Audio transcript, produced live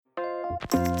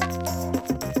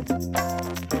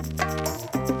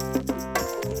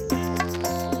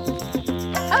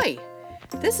Hi,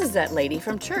 this is that lady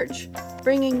from church,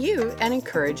 bringing you an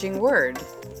encouraging word.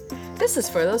 This is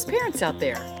for those parents out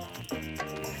there.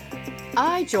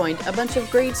 I joined a bunch of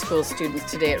grade school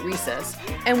students today at recess,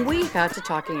 and we got to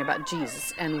talking about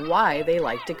Jesus and why they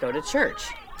like to go to church.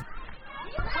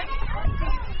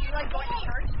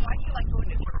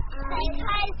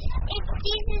 Because it's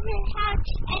Jesus' house,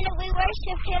 and if we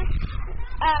worship Him,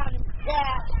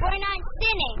 we're not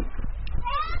sinning.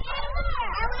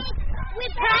 We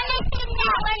promise Him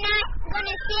that we're not going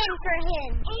to sin for Him,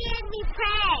 and we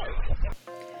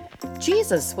pray.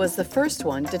 Jesus was the first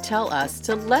one to tell us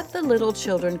to let the little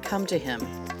children come to Him.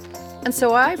 And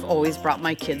so I've always brought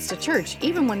my kids to church,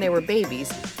 even when they were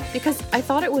babies, because I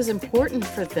thought it was important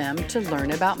for them to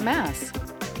learn about Mass.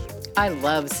 I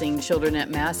love seeing children at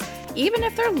Mass. Even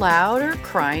if they're loud or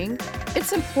crying,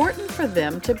 it's important for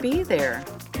them to be there,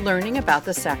 learning about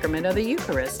the sacrament of the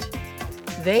Eucharist.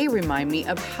 They remind me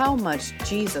of how much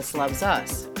Jesus loves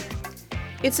us.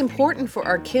 It's important for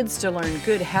our kids to learn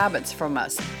good habits from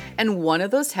us, and one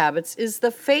of those habits is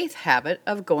the faith habit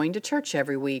of going to church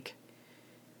every week.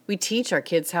 We teach our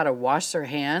kids how to wash their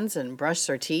hands and brush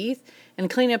their teeth and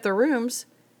clean up their rooms.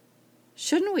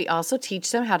 Shouldn't we also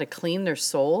teach them how to clean their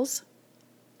souls?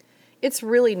 It's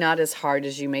really not as hard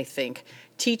as you may think.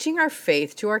 Teaching our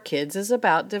faith to our kids is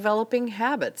about developing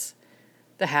habits.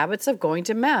 The habits of going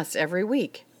to Mass every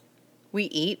week. We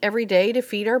eat every day to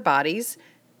feed our bodies.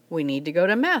 We need to go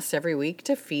to Mass every week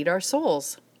to feed our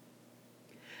souls.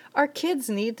 Our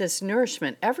kids need this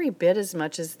nourishment every bit as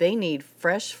much as they need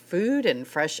fresh food and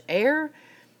fresh air.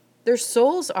 Their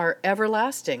souls are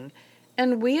everlasting,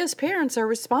 and we as parents are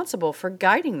responsible for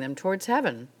guiding them towards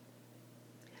heaven.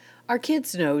 Our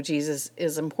kids know Jesus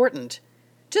is important.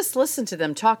 Just listen to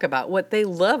them talk about what they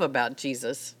love about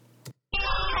Jesus. Because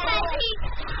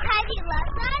he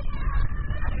loves us.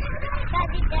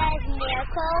 Because He does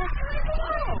miracles.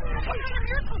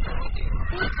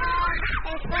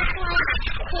 Especially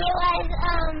he was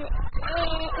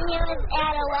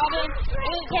at a wedding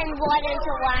and He turned water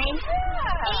into wine.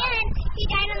 And He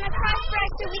died on the cross for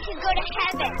us so we could go to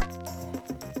heaven.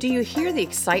 Do you hear the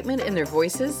excitement in their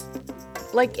voices?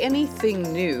 Like anything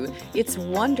new, it's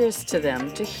wondrous to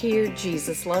them to hear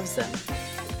Jesus loves them.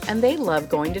 And they love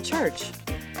going to church.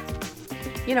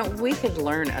 You know, we could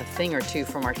learn a thing or two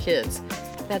from our kids.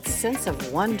 That sense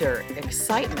of wonder,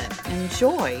 excitement, and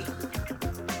joy.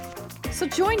 So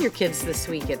join your kids this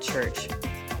week at church.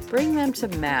 Bring them to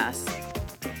Mass.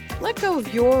 Let go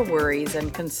of your worries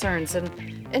and concerns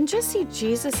and just see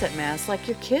Jesus at Mass like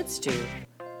your kids do.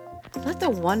 Let the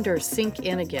wonder sink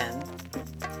in again.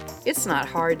 It's not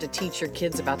hard to teach your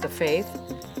kids about the faith.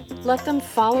 Let them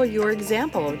follow your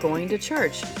example of going to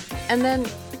church, and then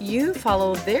you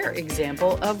follow their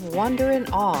example of wonder and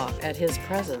awe at His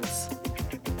presence.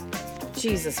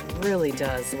 Jesus really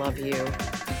does love you.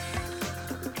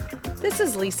 This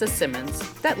is Lisa Simmons,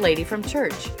 that lady from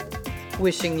church,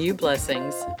 wishing you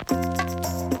blessings.